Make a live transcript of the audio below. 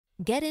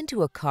Get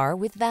into a car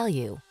with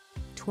value.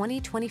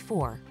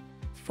 2024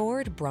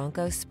 FORD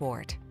Bronco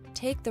Sport.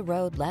 Take the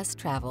road less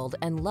traveled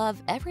and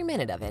love every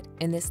minute of it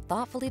in this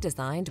thoughtfully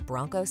designed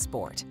Bronco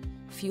Sport.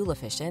 Fuel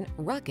efficient,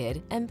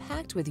 rugged, and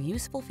packed with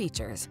useful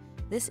features,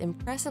 this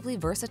impressively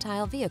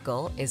versatile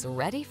vehicle is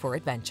ready for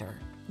adventure.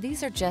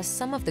 These are just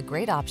some of the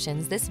great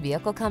options this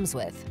vehicle comes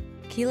with: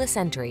 keyless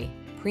entry,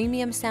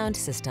 premium sound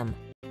system,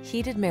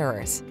 heated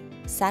mirrors,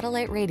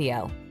 satellite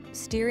radio,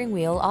 steering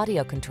wheel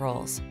audio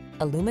controls,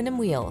 aluminum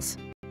wheels,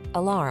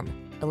 alarm,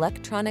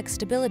 electronic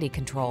stability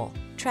control,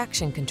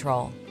 traction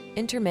control,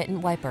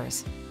 intermittent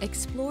wipers.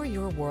 Explore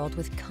your world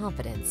with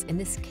confidence in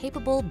this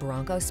capable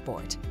Bronco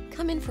Sport.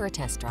 Come in for a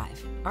test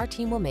drive. Our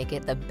team will make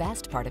it the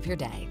best part of your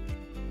day.